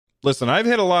Listen, I've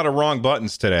hit a lot of wrong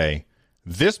buttons today.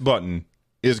 This button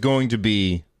is going to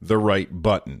be the right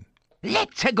button.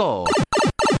 Let's go.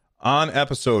 On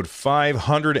episode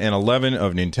 511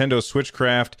 of Nintendo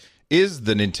Switchcraft, is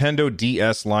the Nintendo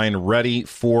DS line ready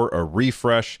for a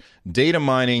refresh? Data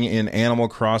mining in Animal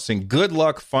Crossing. Good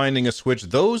luck finding a Switch.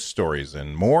 Those stories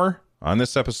and more on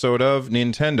this episode of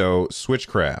Nintendo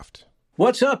Switchcraft.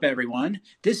 What's up, everyone?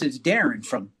 This is Darren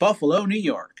from Buffalo, New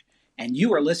York, and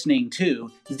you are listening to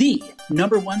the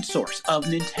 #1 source of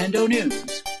Nintendo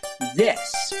news.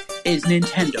 This is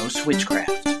Nintendo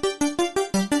Switchcraft.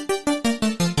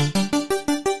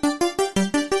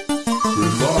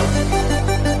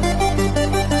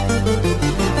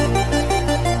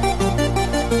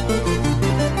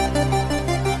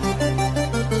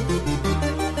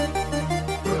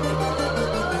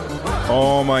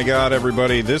 Oh my god,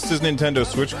 everybody. This is Nintendo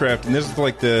Switchcraft, and this is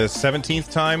like the 17th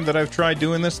time that I've tried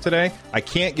doing this today. I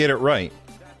can't get it right.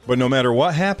 But no matter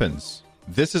what happens,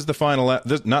 this is the final,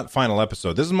 not final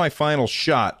episode. This is my final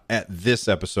shot at this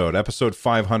episode, episode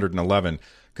 511,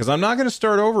 because I'm not going to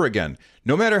start over again.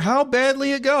 No matter how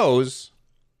badly it goes,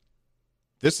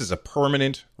 this is a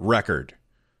permanent record.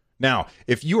 Now,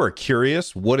 if you are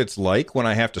curious what it's like when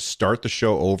I have to start the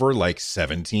show over like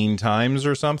 17 times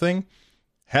or something,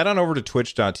 head on over to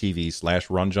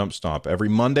twitch.tv/runjumpstomp every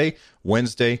Monday,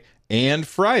 Wednesday, and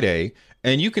Friday,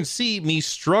 and you can see me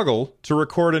struggle to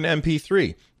record an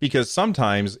MP3 because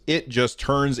sometimes it just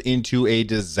turns into a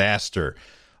disaster.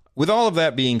 With all of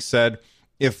that being said,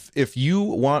 if you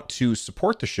want to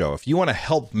support the show, if you want to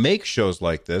help make shows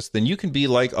like this, then you can be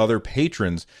like other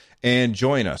patrons and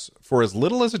join us. For as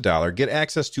little as $1, get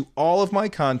access to all of my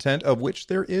content, of which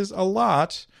there is a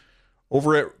lot,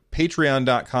 over at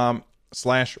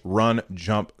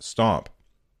patreon.com/runjumpstomp.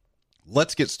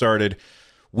 Let's get started.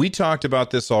 We talked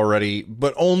about this already,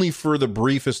 but only for the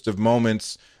briefest of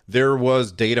moments. There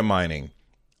was data mining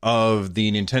of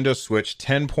the Nintendo Switch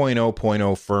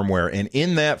 10.0.0 firmware, and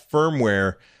in that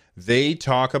firmware, they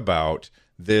talk about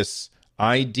this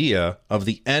idea of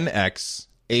the NX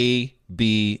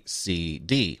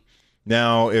ABCD.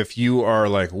 Now, if you are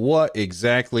like, what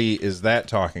exactly is that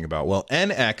talking about? Well,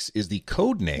 NX is the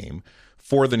code name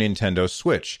for the Nintendo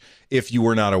Switch. If you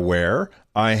were not aware,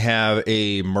 I have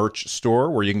a merch store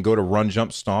where you can go to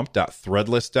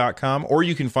runjumpstomp.threadless.com, or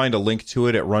you can find a link to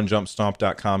it at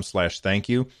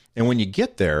runjumpstomp.com/thankyou. And when you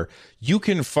get there, you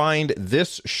can find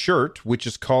this shirt, which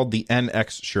is called the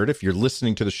NX shirt. If you're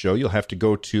listening to the show, you'll have to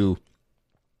go to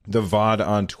the VOD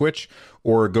on Twitch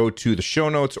or go to the show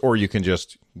notes, or you can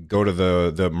just go to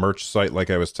the merch site like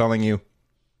I was telling you.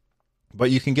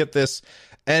 But you can get this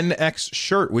NX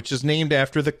shirt, which is named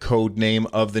after the code name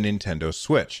of the Nintendo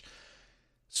Switch.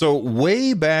 So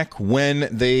way back when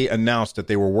they announced that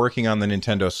they were working on the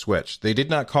Nintendo Switch, they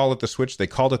did not call it the Switch, they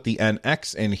called it the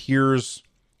NX, and here's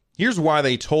why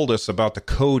they told us about the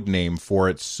code name for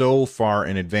it so far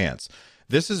in advance.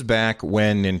 This is back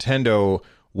when Nintendo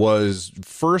was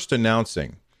first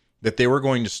announcing that they were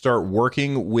going to start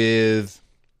working with,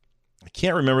 I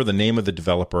can't remember the name of the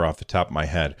developer off the top of my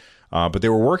head, but they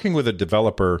were working with a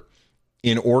developer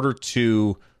in order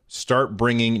to start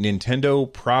bringing Nintendo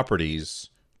properties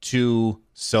to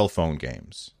cell phone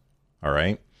games. All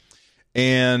right.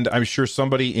 And I'm sure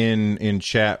somebody in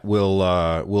chat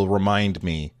will remind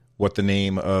me what the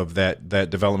name of that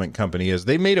development company is.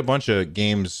 They made a bunch of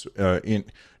games. They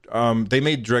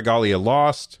made Dragalia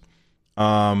Lost.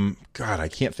 God, I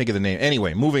can't think of the name.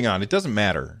 Anyway, moving on. It doesn't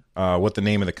matter what the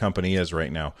name of the company is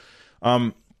right now.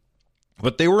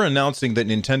 But they were announcing that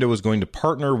Nintendo was going to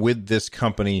partner with this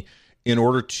company in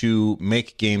order to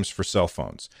make games for cell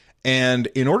phones. And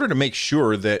in order to make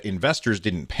sure that investors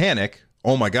didn't panic,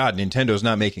 oh my God, Nintendo's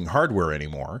not making hardware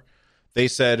anymore, they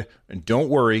said, don't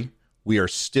worry, we are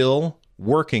still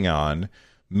working on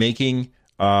making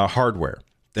hardware.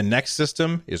 The next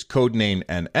system is codenamed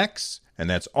NX, and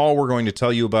that's all we're going to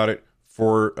tell you about it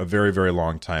for a very, very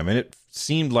long time. And it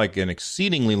seemed like an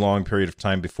exceedingly long period of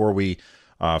time before we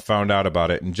found out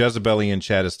about it. And Jezebeli in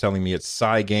chat is telling me it's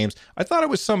Psy Games. I thought it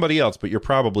was somebody else, but you're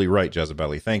probably right,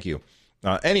 Jezebeli. Thank you.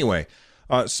 Anyway,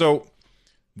 so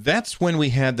that's when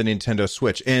we had the Nintendo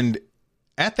Switch. And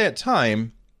at that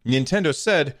time, Nintendo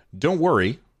said, don't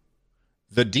worry,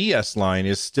 the DS line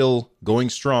is still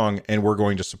going strong and we're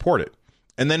going to support it.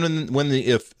 And then when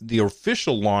the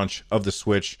official launch of the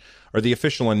Switch, or the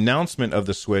official announcement of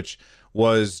the Switch,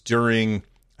 was during,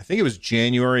 I think it was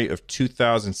January of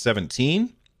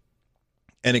 2017.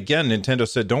 And again, Nintendo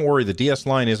said, don't worry, the DS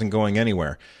line isn't going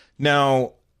anywhere.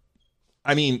 Now,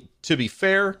 I mean, to be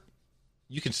fair,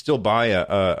 you can still buy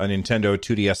a Nintendo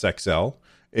 2DS XL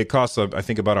It costs, I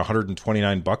think, about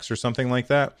 $129 or something like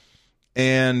that.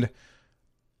 And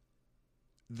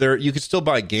you could still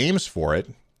buy games for it.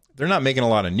 They're not making a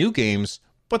lot of new games,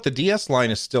 but the DS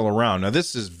line is still around. Now,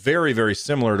 this is very, very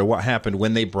similar to what happened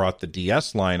when they brought the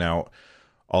DS line out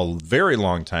a very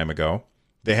long time ago.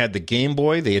 They had the Game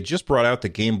Boy. They had just brought out the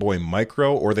Game Boy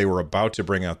Micro, or they were about to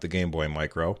bring out the Game Boy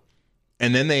Micro.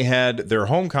 And then they had their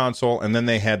home console, and then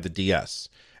they had the DS.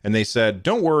 And they said,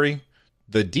 don't worry,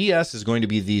 the DS is going to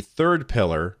be the third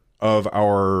pillar of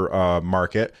our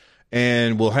market,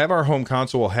 and we'll have our home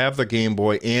console, we'll have the Game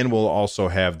Boy, and we'll also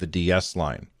have the DS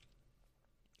line.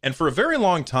 And for a very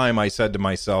long time, I said to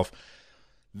myself,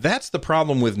 that's the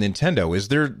problem with Nintendo, is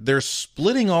they're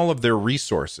splitting all of their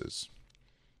resources.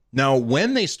 Now,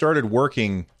 when they started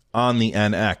working on the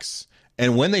NX,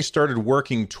 and when they started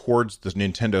working towards the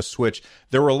Nintendo Switch,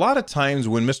 there were a lot of times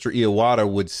when Mr. Iwata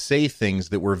would say things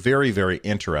that were very, very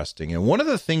interesting. And one of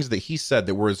the things that he said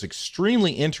that was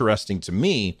extremely interesting to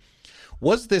me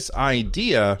was this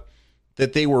idea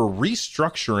that they were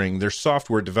restructuring their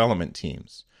software development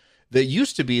teams. That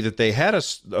used to be that they had a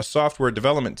software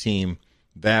development team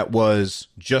that was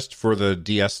just for the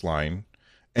DS line,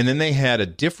 and then they had a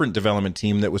different development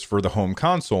team that was for the home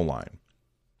console line.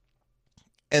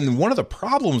 And one of the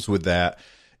problems with that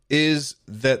is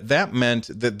that meant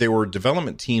that there were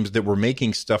development teams that were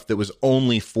making stuff that was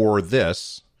only for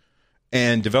this,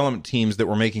 and development teams that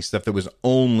were making stuff that was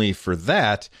only for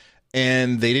that,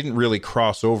 and they didn't really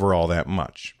cross over all that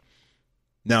much.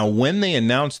 Now, when they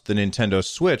announced the Nintendo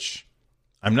Switch,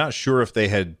 I'm not sure if they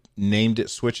had named it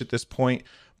Switch at this point,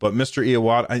 but Mr.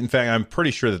 Iwata, in fact, I'm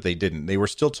pretty sure that they didn't. They were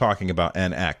still talking about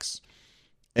NX.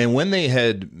 And when they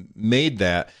had made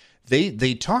that,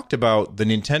 they talked about the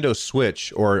Nintendo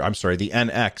Switch, or I'm sorry, the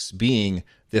NX being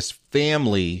this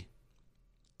family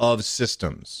of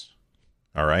systems.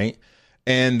 All right?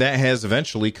 And that has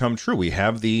eventually come true. We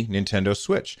have the Nintendo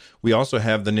Switch. We also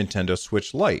have the Nintendo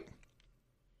Switch Lite.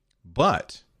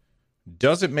 But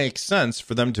does it make sense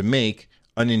for them to make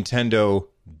a Nintendo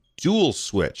Dual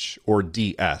Switch or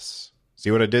DS? See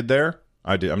what I did there?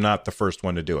 I'm not the first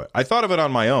one to do it. I thought of it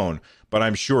on my own, but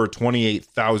I'm sure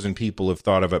 28,000 people have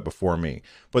thought of it before me.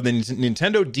 But the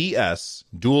Nintendo DS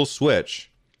Dual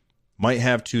Switch might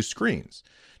have two screens.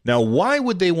 Now, why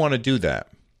would they want to do that?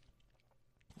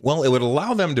 Well, it would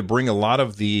allow them to bring a lot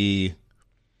of the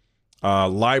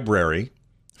library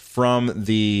from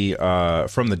the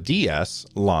DS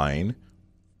line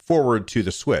forward to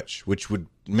the Switch, which would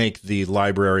make the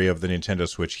library of the Nintendo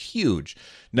Switch huge.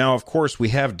 Now, of course, we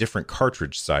have different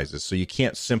cartridge sizes, so you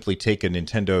can't simply take a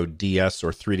Nintendo DS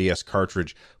or 3DS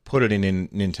cartridge, put it in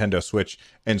Nintendo Switch,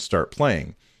 and start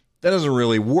playing. That doesn't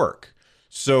really work.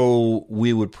 So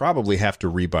we would probably have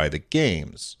to rebuy the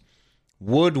games.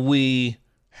 Would we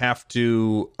have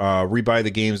to rebuy the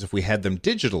games if we had them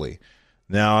digitally?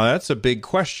 Now, that's a big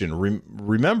question.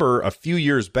 Remember, a few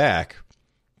years back,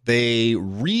 they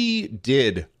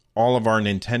redid all of our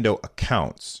Nintendo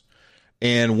accounts.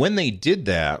 And when they did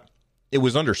that, it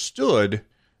was understood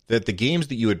that the games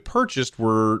that you had purchased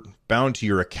were bound to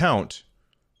your account,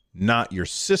 not your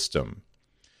system.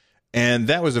 And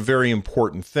that was a very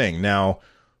important thing. Now,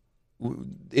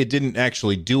 it didn't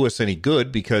actually do us any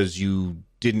good because you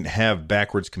didn't have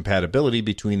backwards compatibility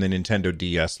between the Nintendo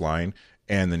DS line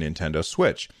and the Nintendo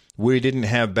Switch. We didn't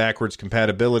have backwards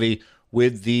compatibility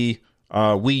with the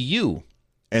Wii U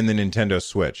and the Nintendo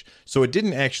Switch. So it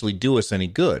didn't actually do us any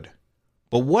good.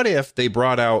 But what if they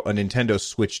brought out a Nintendo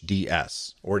Switch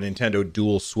DS or a Nintendo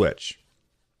Dual Switch?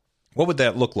 What would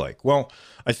that look like? Well,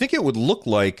 I think it would look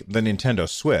like the Nintendo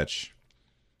Switch,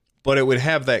 but it would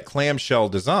have that clamshell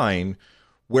design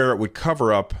where it would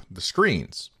cover up the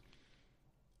screens.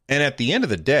 And at the end of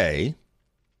the day,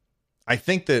 I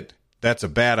think that that's a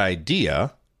bad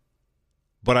idea,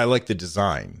 but I like the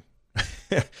design.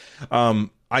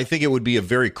 I think it would be a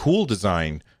very cool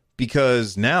design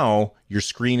because now your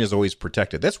screen is always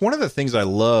protected. That's one of the things I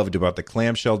loved about the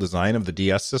clamshell design of the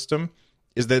DS system,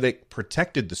 is that it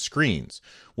protected the screens.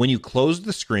 When you closed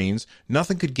the screens,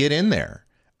 nothing could get in there.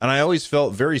 And I always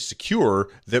felt very secure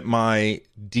that my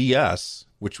DS,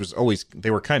 which was always,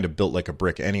 they were kind of built like a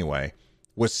brick anyway,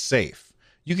 was safe.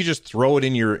 You could just throw it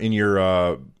in your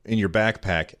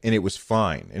backpack and it was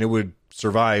fine. And it would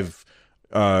survive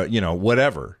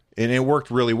whatever. And it worked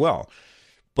really well.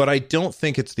 But I don't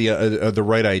think it's the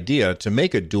right idea to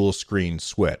make a dual screen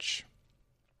Switch.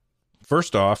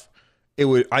 First off,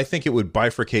 I think it would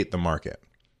bifurcate the market.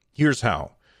 Here's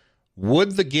how.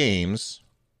 Would the games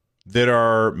that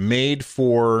are made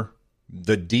for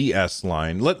the DS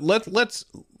line, let's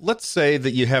say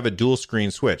that you have a dual screen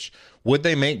Switch. Would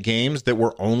they make games that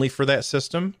were only for that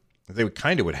system?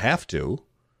 They would have to,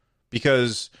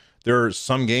 because there are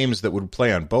some games that would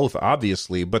play on both,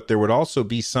 obviously, but there would also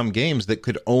be some games that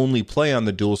could only play on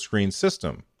the dual screen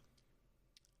system.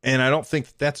 And I don't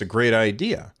think that's a great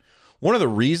idea. One of the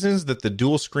reasons that the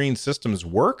dual screen systems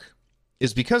work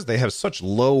is because they have such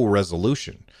low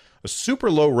resolution. A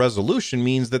super low resolution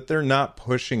means that they're not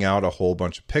pushing out a whole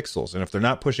bunch of pixels. And if they're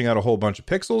not pushing out a whole bunch of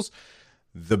pixels,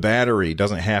 the battery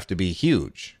doesn't have to be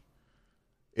huge.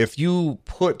 If you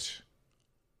put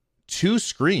two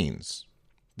screens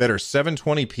that are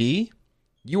 720p,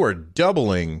 you are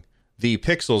doubling the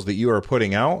pixels that you are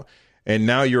putting out, and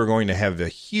now you're going to have a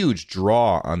huge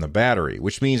draw on the battery,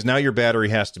 which means now your battery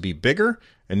has to be bigger,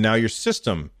 and now your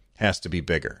system has to be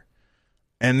bigger.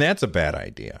 And that's a bad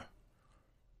idea.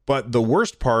 But the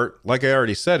worst part, like I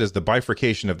already said, is the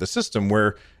bifurcation of the system,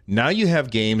 where now you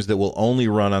have games that will only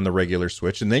run on the regular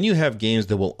Switch, and then you have games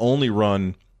that will only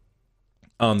run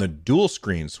on the dual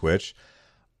screen Switch.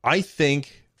 I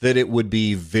think that it would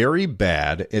be very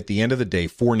bad at the end of the day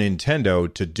for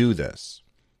Nintendo to do this.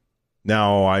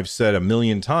 Now, I've said a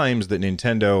million times that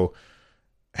Nintendo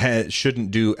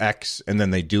shouldn't do X and then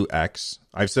they do X.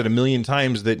 I've said a million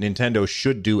times that Nintendo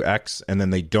should do X and then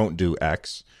they don't do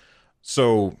X.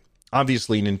 So,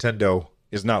 obviously, Nintendo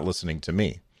is not listening to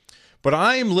me. But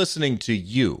I'm listening to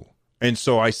you. And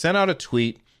so I sent out a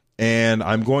tweet, and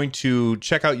I'm going to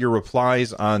check out your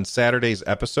replies on Saturday's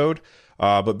episode.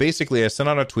 But basically, I sent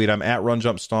out a tweet. I'm at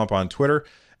RunJumpStomp on Twitter.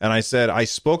 And I said, I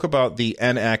spoke about the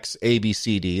NX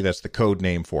ABCD, that's the code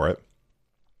name for it,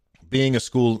 being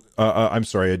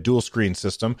a dual screen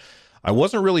system. I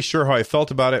wasn't really sure how I felt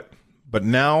about it, but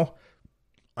now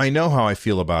I know how I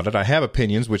feel about it. I have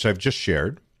opinions, which I've just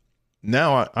shared.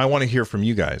 Now I want to hear from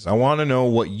you guys. I want to know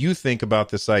what you think about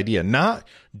this idea. Not,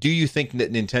 do you think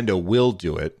that Nintendo will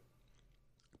do it?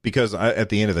 Because at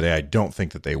the end of the day, I don't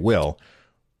think that they will.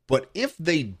 But if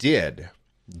they did,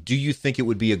 do you think it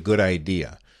would be a good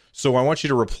idea? So I want you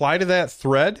to reply to that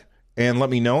thread and let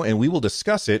me know, and we will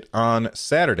discuss it on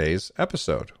Saturday's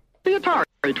episode. The Atari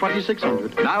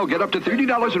 2600. Now get up to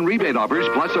 $30 in rebate offers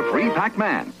plus a free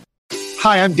Pac-Man.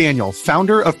 Hi, I'm Daniel,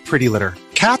 founder of Pretty Litter.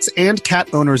 Cats and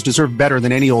cat owners deserve better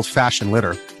than any old-fashioned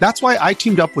litter. That's why I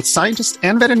teamed up with scientists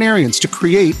and veterinarians to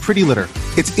create Pretty Litter.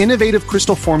 Its innovative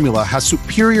crystal formula has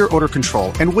superior odor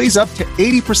control and weighs up to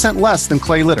 80% less than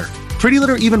clay litter. Pretty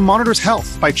Litter even monitors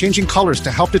health by changing colors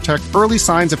to help detect early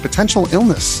signs of potential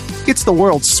illness. It's the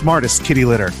world's smartest kitty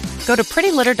litter. Go to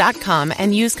prettylitter.com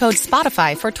and use code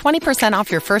SPOTIFY for 20%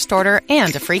 off your first order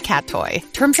and a free cat toy.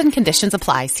 Terms and conditions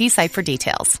apply. See site for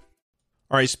details.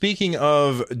 All right, speaking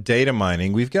of data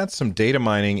mining, we've got some data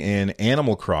mining in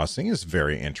Animal Crossing. It's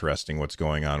very interesting what's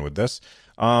going on with this.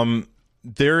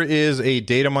 There is a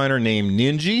data miner named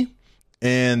Ninji,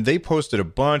 and they posted a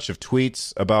bunch of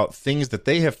tweets about things that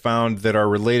they have found that are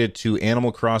related to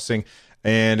Animal Crossing,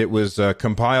 and it was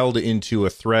compiled into a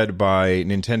thread by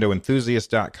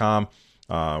NintendoEnthusiast.com,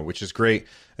 which is great.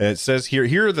 It says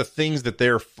here are the things that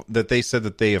they said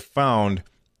that they have found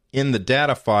in the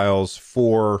data files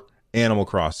for Animal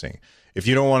Crossing. If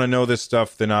you don't want to know this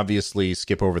stuff, then obviously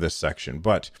skip over this section.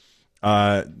 But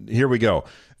here we go.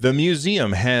 The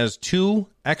museum has 2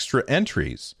 extra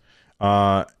entries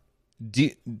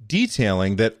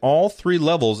detailing that all 3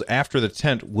 levels after the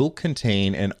tent will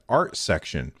contain an art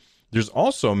section. There's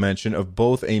also mention of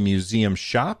both a museum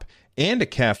shop and a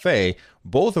cafe,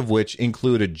 both of which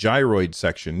include a gyroid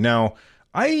section. Now,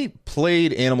 I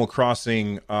played Animal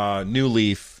Crossing New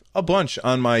Leaf a bunch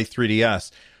on my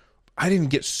 3DS. I didn't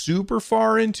get super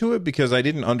far into it because I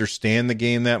didn't understand the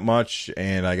game that much,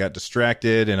 and I got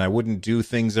distracted, and I wouldn't do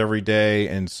things every day,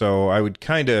 and so I would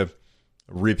kind of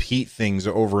repeat things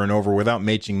over and over without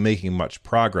making much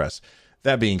progress.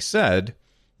 That being said,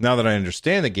 now that I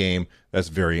understand the game, that's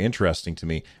very interesting to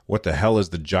me. What the hell is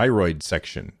the gyroid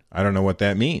section? I don't know what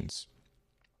that means.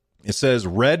 It says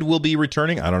Red will be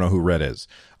returning. I don't know who Red is.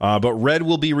 But Red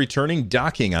will be returning,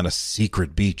 docking on a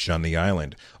secret beach on the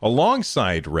island.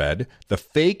 Alongside Red, the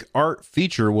fake art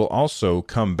feature will also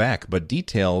come back, but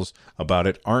details about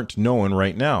it aren't known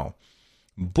right now.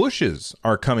 Bushes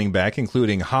are coming back,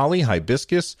 including holly,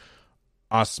 hibiscus,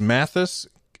 osmanthus,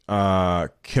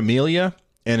 camellia,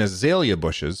 and azalea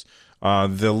bushes.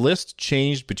 The list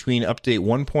changed between update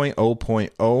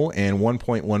 1.0.0 and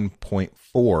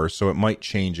 1.1.4, so it might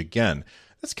change again.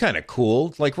 That's kind of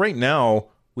cool. Like right now,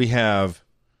 we have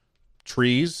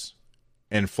trees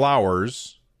and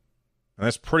flowers, and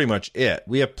that's pretty much it.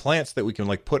 We have plants that we can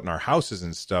like put in our houses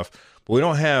and stuff, but we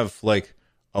don't have like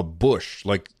a bush,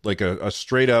 like a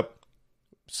straight up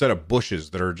set of bushes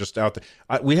that are just out there.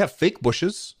 We have fake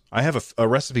bushes, I have a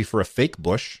recipe for a fake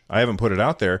bush. I haven't put it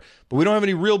out there, but we don't have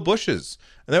any real bushes.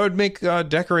 And that would make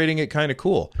decorating it kind of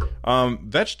cool.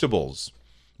 Vegetables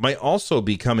might also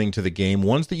be coming to the game,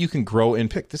 ones that you can grow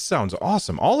and pick. This sounds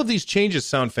awesome. All of these changes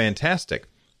sound fantastic.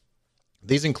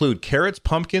 These include carrots,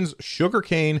 pumpkins,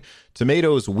 sugarcane,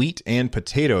 tomatoes, wheat, and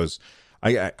potatoes.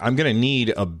 I'm going to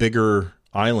need a bigger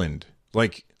island.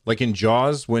 Like in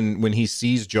Jaws, when he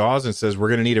sees Jaws and says, we're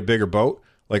going to need a bigger boat.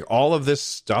 Like all of this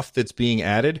stuff that's being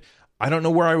added, I don't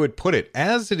know where I would put it.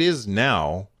 As it is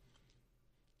now,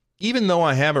 even though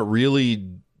I haven't really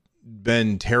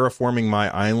been terraforming my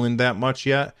island that much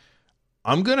yet,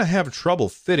 I'm going to have trouble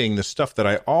fitting the stuff that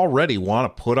I already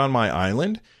want to put on my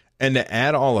island, and to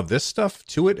add all of this stuff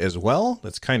to it as well.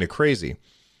 That's kind of crazy.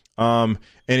 An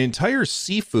entire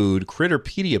seafood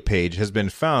Critterpedia page has been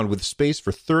found with space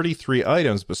for 33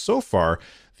 items, but so far,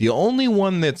 the only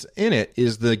one that's in it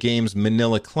is the game's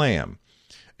Manila Clam.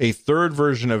 A third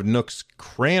version of Nook's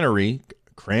Cranny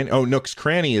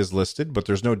is listed, but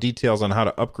there's no details on how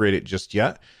to upgrade it just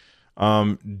yet.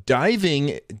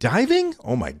 Diving?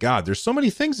 Oh my God, there's so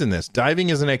many things in this. Diving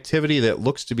is an activity that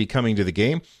looks to be coming to the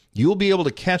game. You'll be able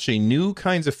to catch a new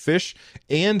kinds of fish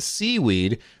and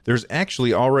seaweed. There's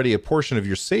actually already a portion of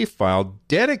your save file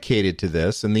dedicated to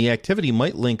this, and the activity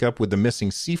might link up with the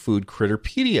missing seafood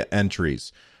Critterpedia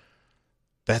entries.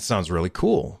 That sounds really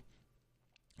cool.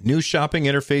 New shopping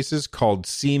interfaces called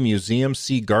Sea Museum,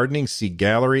 Sea Gardening, Sea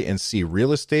Gallery, and Sea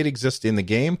Real Estate exist in the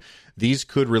game. These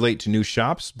could relate to new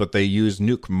shops, but they use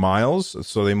Nook Miles,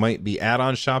 so they might be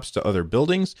add-on shops to other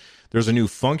buildings. There's a new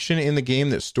function in the game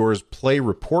that stores Play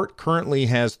Report. Currently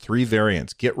has 3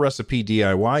 variants: Get Recipe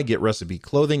DIY, Get Recipe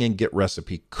Clothing, and Get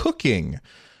Recipe Cooking.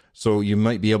 So you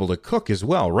might be able to cook as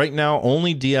well. Right now,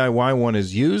 only DIY one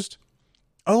is used.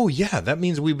 Oh yeah, that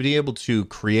means we would be able to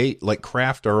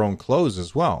craft our own clothes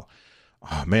as well.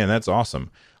 Oh man, that's awesome.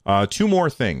 2 more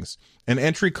things. An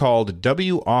entry called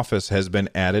W Office has been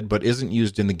added, but isn't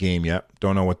used in the game yet.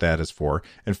 Don't know what that is for.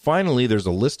 And finally, there's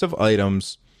a list of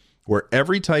items where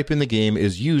every type in the game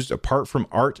is used apart from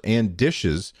art and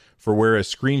dishes, for where a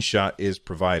screenshot is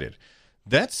provided.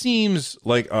 That seems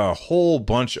like a whole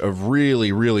bunch of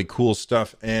really, really cool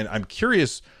stuff. And I'm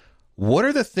curious, what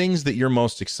are the things that you're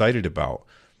most excited about?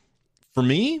 For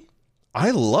me,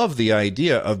 I love the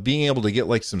idea of being able to get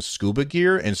like some scuba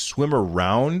gear and swim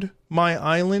around my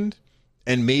island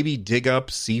and maybe dig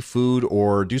up seafood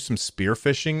or do some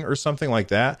spearfishing or something like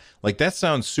that. Like that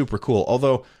sounds super cool.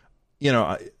 Although, you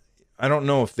know, I don't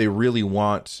know if they really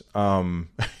want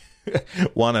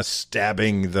us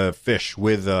stabbing the fish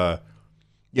with a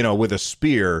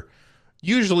spear.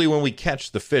 Usually when we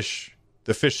catch the fish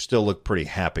still look pretty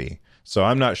happy. So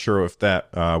I'm not sure if that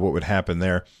what would happen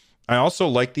there. I also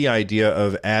like the idea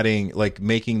of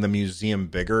making the museum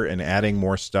bigger and adding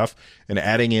more stuff and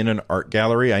adding in an art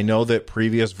gallery. I know that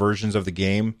previous versions of the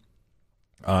game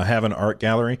have an art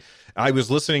gallery. I was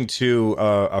listening to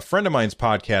a friend of mine's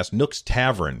podcast, Nook's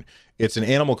Tavern. It's an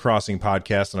Animal Crossing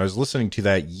podcast, and I was listening to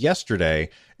that yesterday,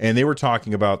 and they were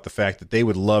talking about the fact that they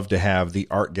would love to have the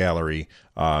art gallery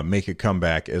make a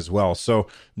comeback as well. So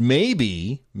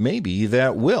maybe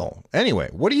that will. Anyway,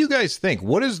 what do you guys think?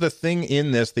 What is the thing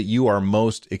in this that you are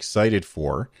most excited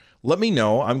for? Let me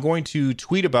know. I'm going to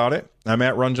tweet about it. I'm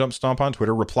at Run Jump Stomp on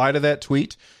Twitter. Reply to that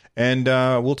tweet, and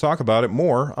we'll talk about it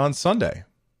more on Sunday.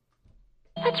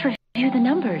 Let's review the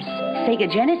numbers.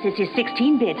 Sega Genesis is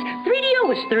 16 bits.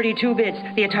 3DO is 32 bits.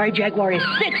 The Atari Jaguar is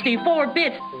 64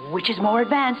 bits. Which is more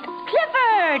advanced?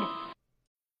 Clifford!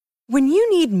 When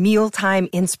you need mealtime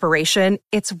inspiration,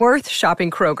 it's worth shopping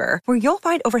Kroger, where you'll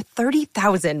find over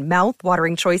 30,000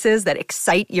 mouth-watering choices that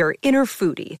excite your inner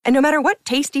foodie. And no matter what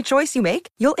tasty choice you make,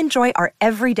 you'll enjoy our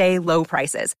everyday low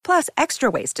prices, plus extra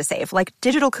ways to save, like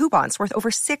digital coupons worth over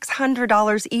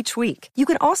 $600 each week. You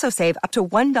can also save up to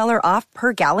 $1 off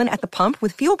per gallon at the pump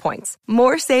with fuel points.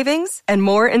 More savings and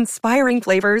more inspiring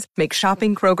flavors make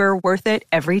shopping Kroger worth it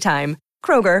every time.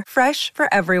 Kroger, fresh for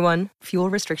everyone. Fuel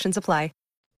restrictions apply.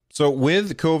 So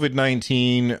with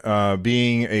COVID-19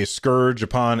 being a scourge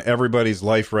upon everybody's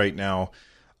life right now,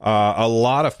 a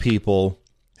lot of people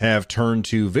have turned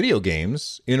to video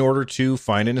games in order to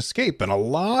find an escape. And a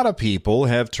lot of people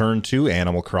have turned to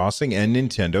Animal Crossing and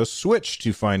Nintendo Switch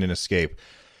to find an escape.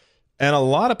 And a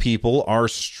lot of people are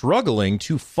struggling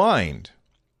to find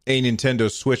a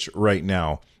Nintendo Switch right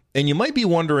now. And you might be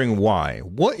wondering why.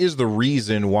 What is the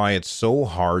reason why it's so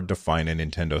hard to find a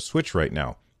Nintendo Switch right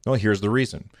now? Well, here's the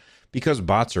reason. Because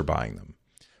bots are buying them.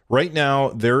 Right now,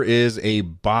 there is a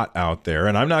bot out there,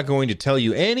 and I'm not going to tell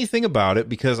you anything about it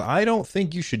because I don't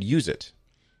think you should use it.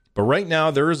 But right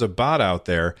now, there is a bot out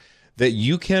there that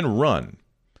you can run,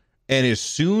 And as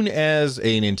soon as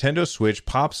a Nintendo Switch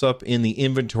pops up in the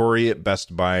inventory at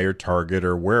Best Buy or Target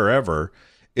or wherever,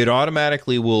 it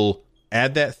automatically will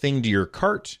add that thing to your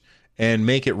cart and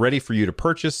make it ready for you to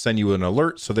purchase, send you an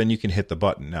alert, so then you can hit the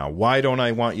button. Now, why don't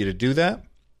I want you to do that?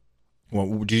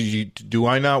 Well, do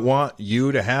I not want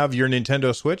you to have your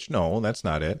Nintendo Switch? No, that's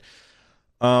not it.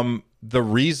 The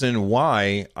reason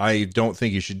why I don't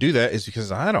think you should do that is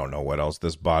because I don't know what else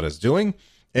this bot is doing.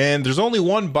 And there's only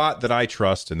one bot that I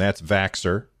trust, and that's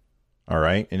Vaxxer. All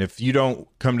right. And if you don't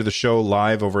come to the show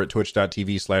live over at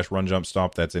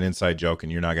twitch.tv/runjumpstomp, that's an inside joke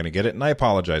and you're not going to get it. And I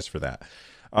apologize for that.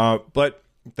 But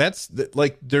that's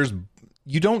like,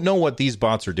 you don't know what these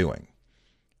bots are doing.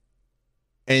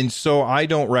 And so I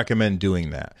don't recommend doing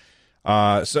that.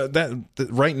 So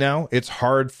right now, it's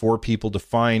hard for people to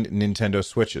find Nintendo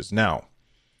Switches. Now,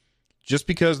 just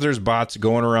because there's bots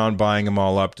going around buying them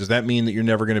all up, does that mean that you're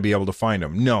never going to be able to find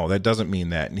them? No, that doesn't mean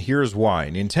that. And here's why.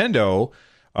 Nintendo,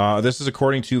 this is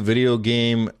according to Video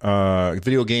Games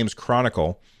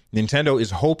Chronicle, Nintendo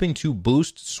is hoping to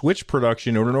boost Switch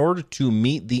production in order to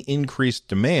meet the increased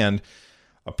demand.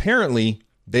 Apparently,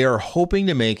 they are hoping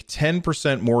to make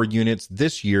 10% more units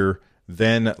this year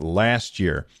than last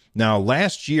year. Now,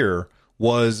 last year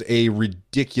was a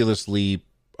ridiculously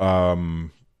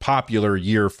popular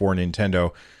year for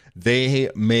Nintendo. They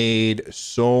made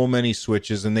so many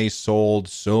Switches and they sold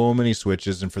so many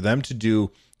Switches, and for them to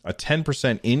do a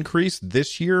 10% increase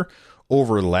this year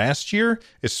over last year,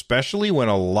 especially when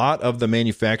a lot of the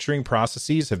manufacturing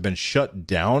processes have been shut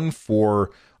down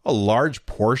for a large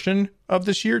portion of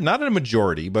this year, not a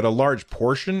majority, but a large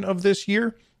portion of this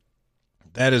year,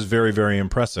 that is very, very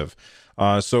impressive.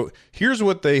 So here's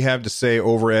what they have to say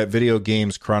over at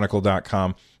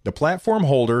videogameschronicle.com. The platform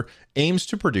holder aims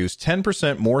to produce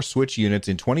 10% more Switch units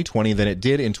in 2020 than it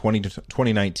did in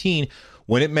 2019,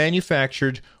 when it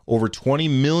manufactured over 20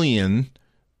 million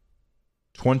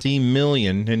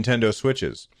Nintendo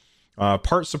Switches.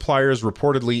 Part suppliers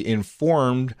reportedly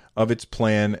informed of its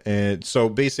plan, and so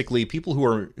basically,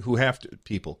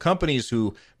 companies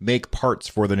who make parts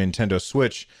for the Nintendo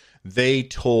Switch, they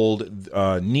told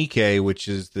Nikkei, which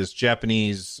is this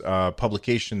Japanese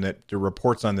publication that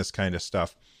reports on this kind of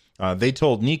stuff. They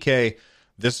told Nikkei,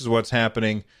 this is what's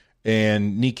happening,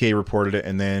 and Nikkei reported it,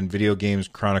 and then Video Games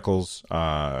Chronicles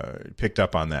picked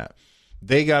up on that.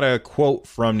 They got a quote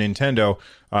from Nintendo.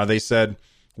 They said,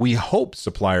 "We hope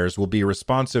suppliers will be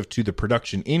responsive to the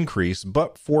production increase,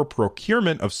 but for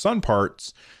procurement of some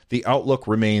parts, the outlook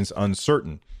remains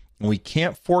uncertain. We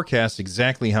can't forecast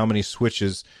exactly how many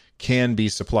Switches can be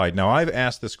supplied." Now, I've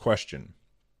asked this question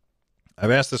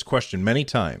many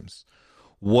times.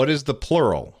 What is the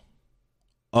plural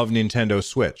of Nintendo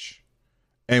Switch?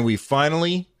 And we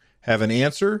finally have an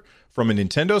answer from a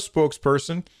Nintendo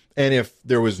spokesperson. And if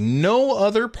there was no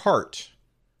other part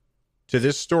to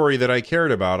this story that I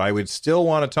cared about, I would still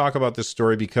want to talk about this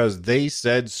story because they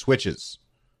said Switches.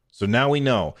 So now we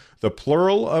know the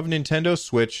plural of Nintendo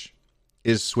Switch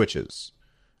is Switches.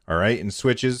 All right. And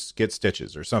Switches get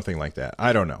stitches or something like that.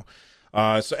 I don't know.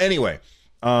 So anyway,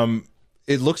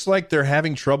 it looks like they're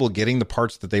having trouble getting the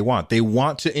parts that they want. They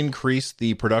want to increase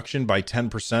the production by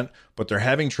 10%, but they're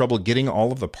having trouble getting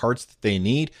all of the parts that they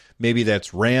need. Maybe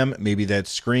that's RAM, maybe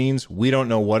that's screens. We don't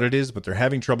know what it is, but they're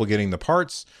having trouble getting the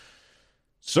parts.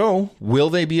 So, will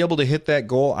they be able to hit that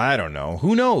goal? I don't know.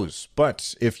 Who knows?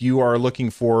 But if you are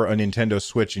looking for a Nintendo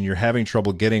Switch and you're having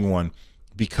trouble getting one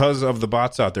because of the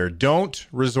bots out there, don't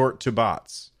resort to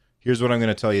bots. Here's what I'm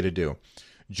going to tell you to do.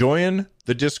 Join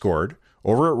the Discord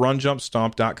over at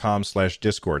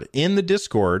runjumpstomp.com/Discord. In the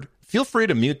Discord, feel free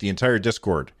to mute the entire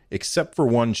Discord, except for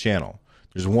one channel.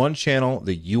 There's one channel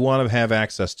that you want to have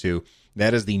access to.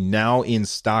 That is the Now in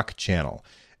Stock channel.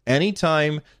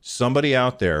 Anytime somebody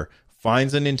out there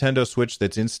finds a Nintendo Switch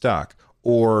that's in stock,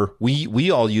 or we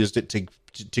all used it to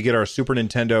get our Super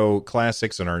Nintendo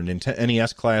classics and our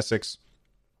NES classics,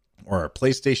 or our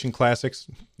PlayStation classics.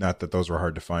 Not that those were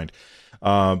hard to find.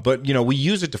 But, we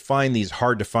use it to find these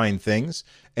hard to find things.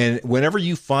 And whenever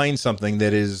you find something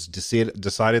that is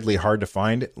decidedly hard to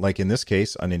find, like in this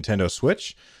case, a Nintendo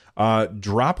Switch,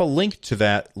 drop a link to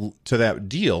that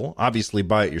deal. Obviously,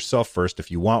 buy it yourself first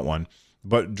if you want one.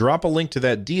 But drop a link to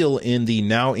that deal in the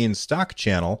Now in Stock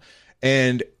channel.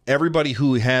 And everybody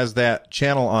who has that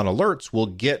channel on alerts will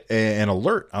get an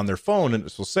alert on their phone, and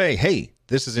it will say, hey,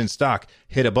 this is in stock.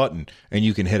 Hit a button, and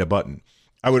you can hit a button.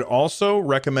 I would also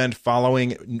recommend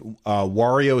following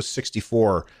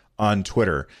Wario64 on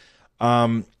Twitter.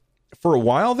 For a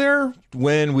while there,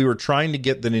 when we were trying to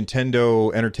get the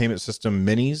Nintendo Entertainment System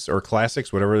Minis or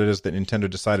Classics, whatever it is that Nintendo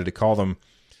decided to call them,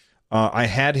 I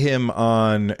had him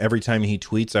on every time he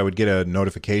tweets, I would get a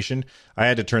notification. I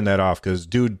had to turn that off because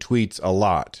dude tweets a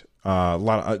lot.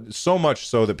 So much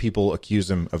so that people accuse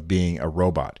him of being a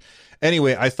robot.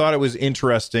 Anyway, I thought it was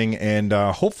interesting, and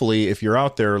hopefully if you're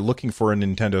out there looking for a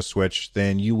Nintendo Switch,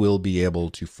 then you will be able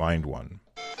to find one.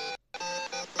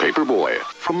 Paperboy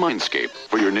from Mindscape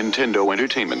for your Nintendo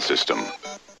Entertainment System.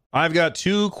 I've got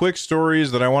 2 quick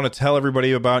stories that I want to tell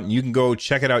everybody about, and you can go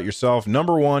check it out yourself.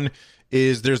 Number one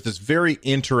is there's this very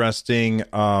interesting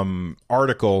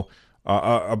article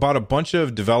about a bunch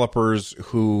of developers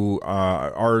who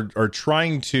are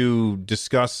trying to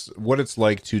discuss what it's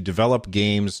like to develop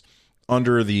games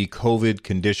under the COVID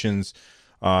conditions,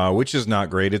 which is not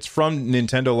great. It's from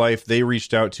Nintendo Life. They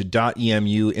reached out to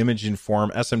 .emu, Image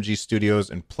Inform, SMG Studios,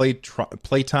 and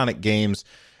Playtonic Games.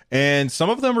 And some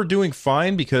of them are doing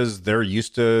fine because they're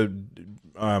used to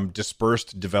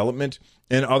dispersed development,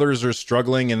 and others are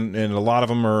struggling, and a lot of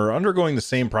them are undergoing the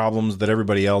same problems that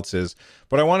everybody else is.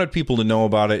 But I wanted people to know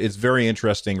about it. It's a very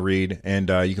interesting read, and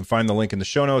you can find the link in the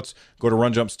show notes. Go to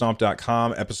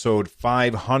runjumpstomp.com, episode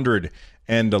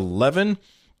 511.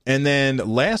 And then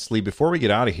lastly, before we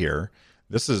get out of here,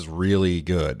 this is really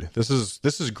good. This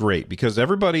is great because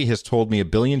everybody has told me a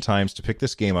billion times to pick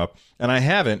this game up, and I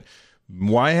haven't.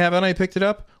 Why haven't I picked it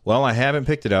up? Well, I haven't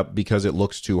picked it up because it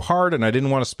looks too hard, and I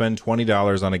didn't want to spend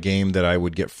 $20 on a game that I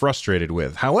would get frustrated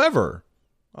with. However,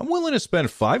 I'm willing to spend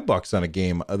 $5 on a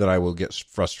game that I will get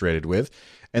frustrated with,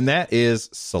 and that is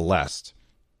Celeste.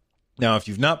 Now, if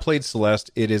you've not played Celeste,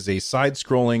 it is a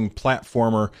side-scrolling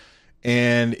platformer,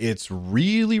 and it's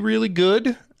really, really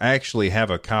good. I actually have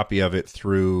a copy of it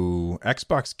through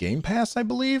Xbox Game Pass, I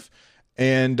believe.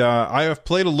 And I have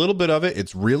played a little bit of it.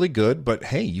 It's really good, but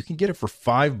hey, you can get it for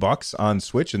 $5 on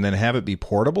Switch and then have it be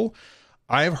portable.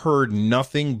 I've heard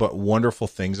nothing but wonderful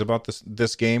things about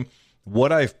this game.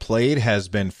 What I've played has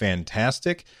been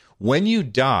fantastic. When you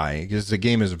die, because the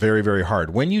game is very, very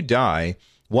hard, when you die,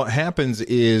 what happens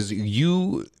is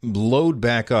you load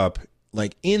back up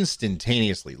like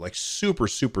instantaneously, like super,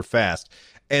 super fast.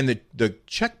 And the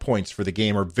checkpoints for the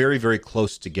game are very, very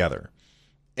close together.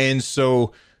 And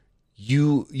so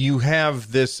you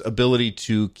have this ability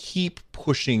to keep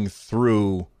pushing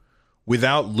through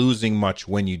without losing much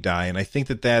when you die. And I think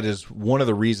that is one of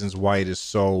the reasons why it is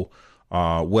so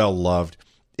well loved.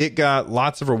 It got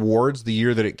lots of awards the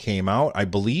year that it came out. I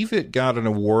believe it got an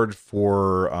award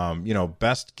for,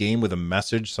 best game with a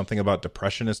message, something about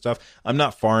depression and stuff. I'm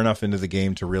not far enough into the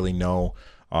game to really know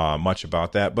much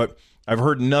about that, but I've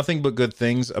heard nothing but good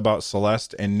things about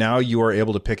Celeste, and now you are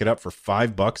able to pick it up for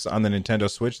 $5 on the Nintendo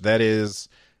Switch. That is,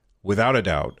 without a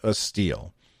doubt, a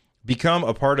steal. Become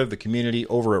a part of the community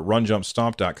over at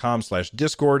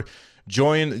runjumpstomp.com/Discord.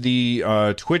 Join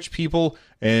the Twitch people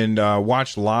and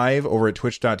watch live over at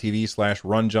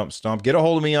twitch.tv/runjumpstomp. Get a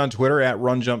hold of me on Twitter at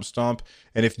runjumpstomp.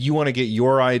 And if you want to get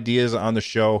your ideas on the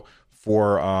show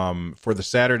for the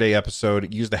Saturday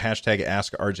episode, use the hashtag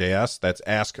AskRJS. That's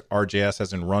AskRJS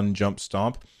as in Run Jump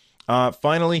Stomp.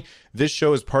 Finally, this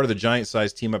show is part of the Giant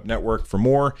Size Team Up Network. For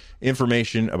more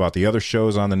information about the other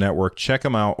shows on the network, check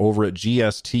them out over at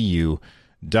gstu.net.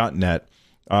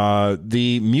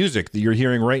 The music that you're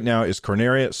hearing right now is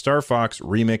Corneria Star Fox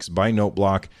remix by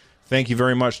Noteblock. Thank you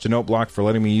very much to Noteblock for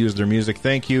letting me use their music.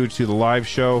 Thank you to the live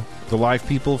show, the live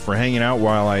people, for hanging out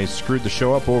while I screwed the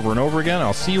show up over and over again.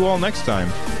 I'll see you all next time.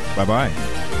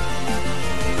 Bye-bye.